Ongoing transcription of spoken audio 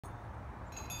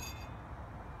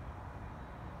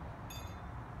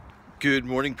Good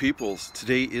morning, peoples.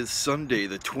 Today is Sunday,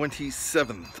 the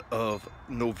 27th of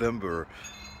November,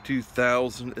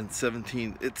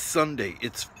 2017. It's Sunday.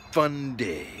 It's fun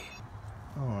day.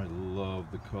 Oh, I love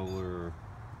the color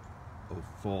of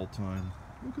fall time.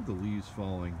 Look at the leaves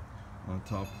falling on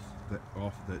top of that,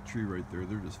 off of that tree right there.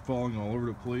 They're just falling all over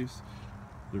the place.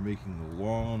 They're making the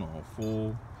lawn all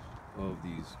full of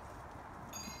these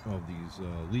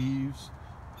leaves.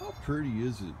 How pretty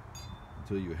is it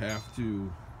until you have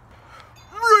to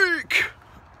rake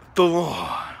the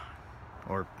lawn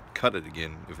or cut it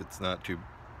again if it's not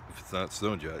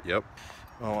snowed yet. Yep.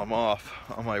 Well, I'm off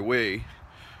on my way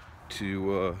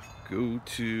to go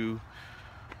to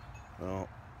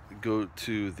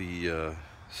the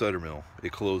cider mill.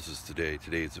 It closes today.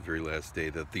 Today is the very last day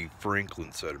that the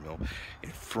Franklin cider mill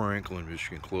in Franklin,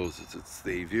 Michigan closes. It's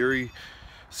a very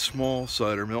small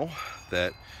cider mill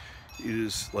that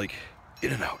is like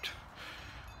In-N-Out.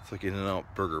 It's like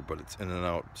In-N-Out burger, but it's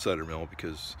In-N-Out cider mill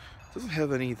because it doesn't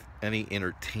have any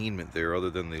entertainment there other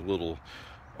than the little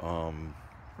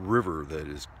river that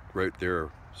is right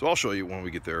there. So I'll show you when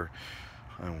we get there.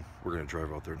 We're gonna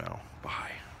drive out there now.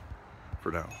 Bye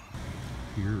for now.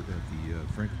 Here at the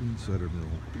Franklin cider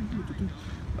mill.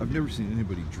 I've never seen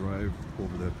anybody drive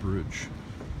over that bridge.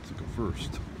 It's like a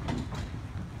first.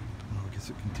 Well, I guess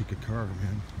it can take a car,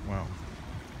 man. Wow.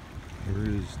 There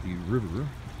is the river.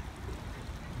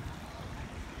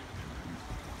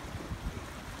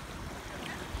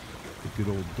 The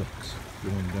good old ducks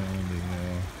going down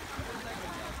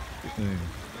the thing.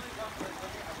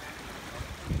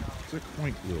 It's a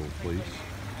quaint little place.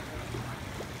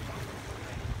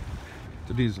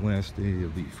 Today's the last day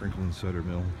of the Franklin cider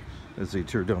mill. As they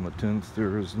tear down the tents,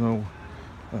 there is no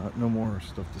more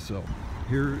stuff to sell.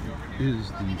 Here is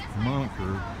the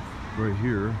moniker right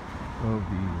here of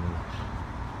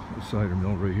the cider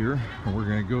mill right here, and we're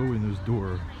gonna go in this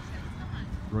door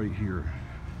right here.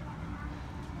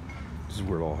 This is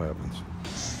where it all happens.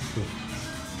 The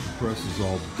press is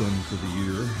all done for the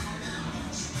year.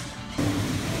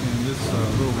 And this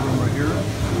little room right here,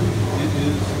 it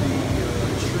is the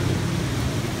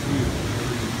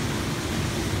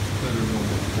cider mill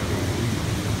right there.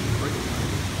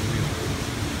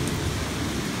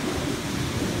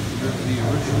 There's the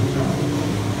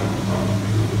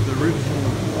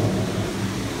original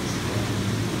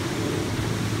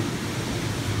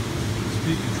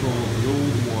speed control of the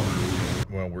old water.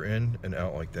 Well, we're in and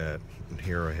out like that, and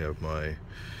here I have my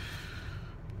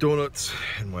donuts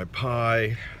and my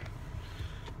pie,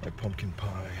 my pumpkin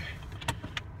pie,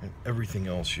 and everything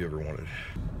else you ever wanted.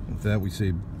 With that, we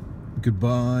say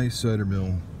goodbye, cider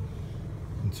mill.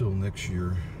 Until next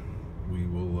year, we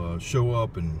will show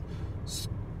up and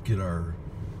get our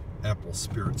apple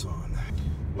spirits on.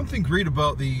 One thing great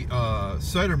about the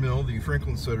cider mill, the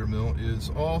Franklin cider mill, is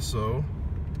also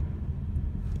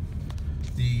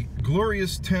the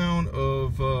glorious town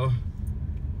of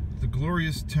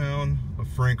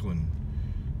Franklin.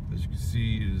 As you can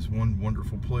see, it is one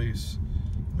wonderful place.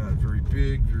 Not very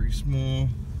big, very small.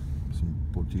 Some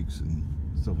boutiques and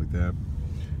stuff like that.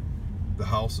 The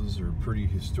houses are pretty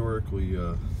historically,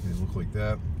 they look like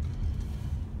that.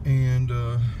 And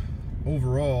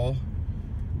overall,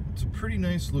 it's a pretty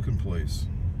nice looking place.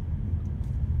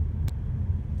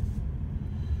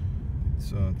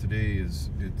 It's today it's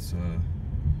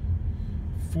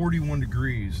 41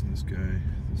 degrees, and this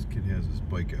kid has his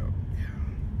bike out. Yeah.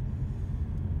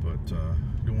 But I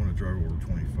don't want to drive over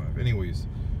 25. Anyways,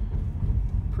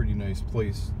 pretty nice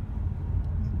place.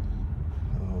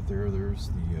 Out there's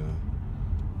the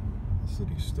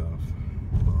city stuff.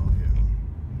 Oh yeah.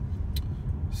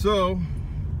 So,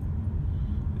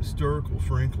 historical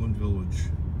Franklin Village.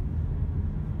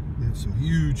 They have some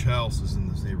huge houses in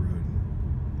this neighborhood.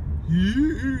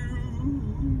 Huge.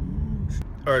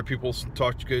 All right, people.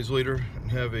 Talk to you guys later,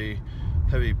 and have a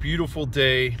beautiful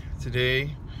day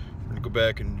today. We're gonna go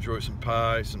back and enjoy some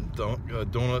pie, some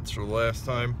donuts for the last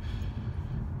time.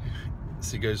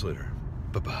 See you guys later.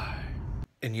 Bye bye.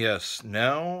 And yes,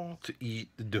 now to eat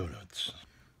the donuts.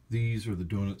 These are the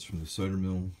donuts from the cider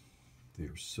mill. They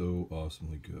are so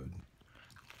awesomely good.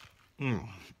 They're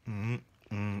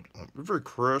very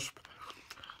crisp.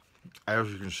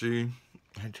 As you can see,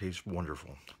 it tastes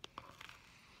wonderful.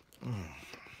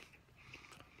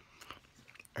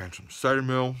 And some cider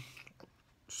mill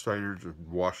cider to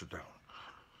wash it down.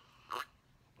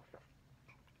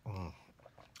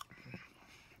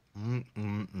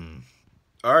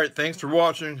 All right, thanks for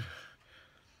watching.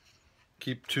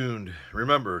 Keep tuned.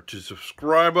 Remember to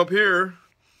subscribe up here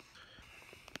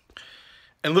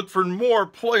and look for more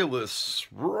playlists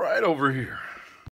right over here.